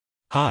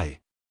Hi.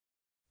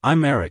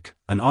 I'm Eric,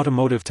 an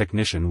automotive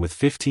technician with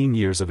 15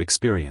 years of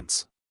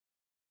experience.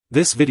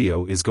 This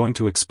video is going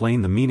to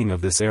explain the meaning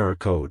of this error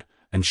code,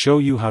 and show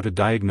you how to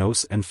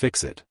diagnose and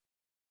fix it.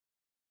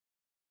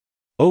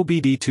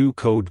 OBD-II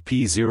Code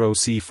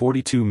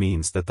P0C42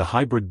 means that the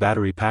hybrid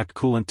battery pack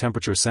coolant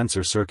temperature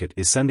sensor circuit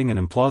is sending an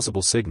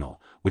implausible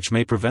signal, which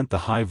may prevent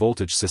the high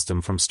voltage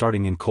system from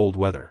starting in cold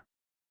weather.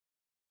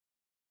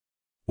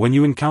 When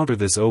you encounter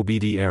this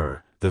OBD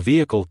error, the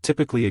vehicle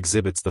typically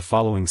exhibits the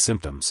following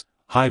symptoms: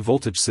 high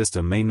voltage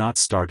system may not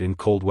start in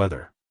cold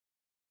weather.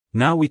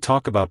 Now we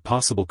talk about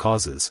possible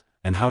causes,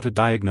 and how to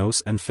diagnose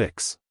and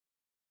fix.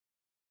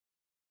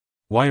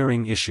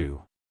 Wiring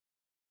issue.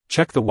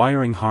 Check the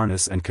wiring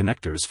harness and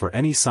connectors for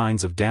any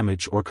signs of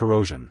damage or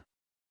corrosion.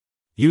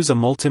 Use a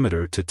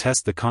multimeter to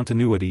test the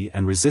continuity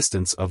and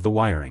resistance of the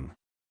wiring.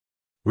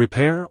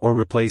 Repair or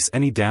replace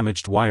any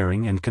damaged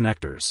wiring and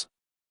connectors.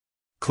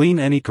 Clean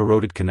any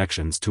corroded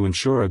connections to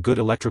ensure a good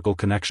electrical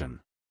connection.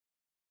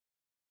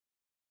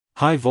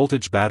 High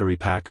voltage battery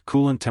pack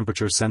coolant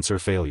temperature sensor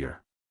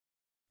failure.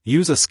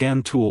 Use a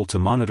scan tool to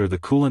monitor the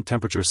coolant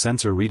temperature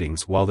sensor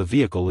readings while the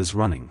vehicle is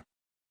running.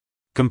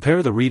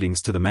 Compare the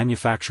readings to the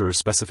manufacturer's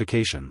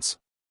specifications.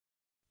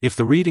 If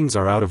the readings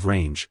are out of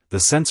range, the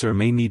sensor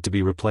may need to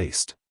be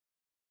replaced.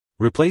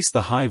 Replace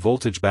the high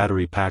voltage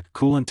battery pack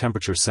coolant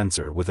temperature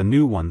sensor with a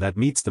new one that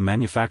meets the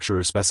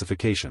manufacturer's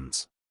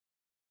specifications.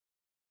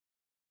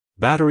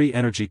 Battery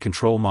Energy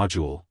Control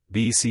Module,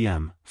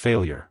 BECM,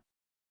 failure.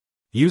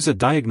 Use a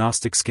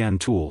diagnostic scan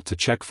tool to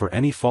check for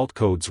any fault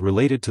codes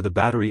related to the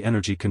Battery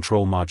Energy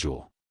Control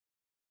Module.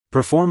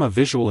 Perform a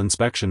visual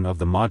inspection of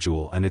the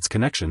module and its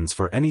connections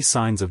for any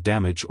signs of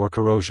damage or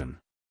corrosion.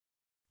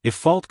 If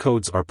fault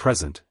codes are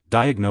present,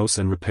 diagnose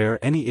and repair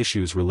any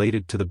issues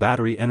related to the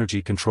Battery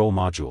Energy Control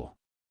Module.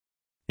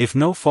 If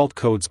no fault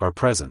codes are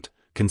present,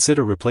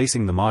 consider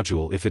replacing the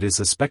module if it is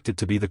suspected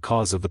to be the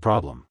cause of the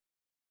problem.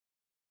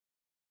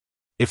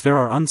 If there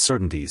are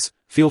uncertainties,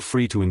 feel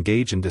free to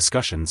engage in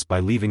discussions by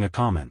leaving a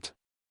comment.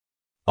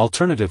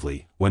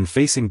 Alternatively, when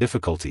facing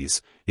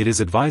difficulties, it is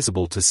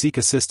advisable to seek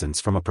assistance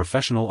from a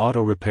professional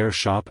auto repair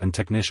shop and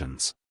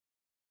technicians.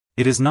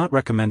 It is not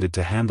recommended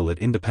to handle it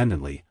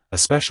independently,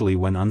 especially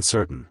when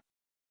uncertain.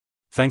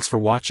 Thanks for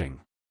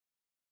watching.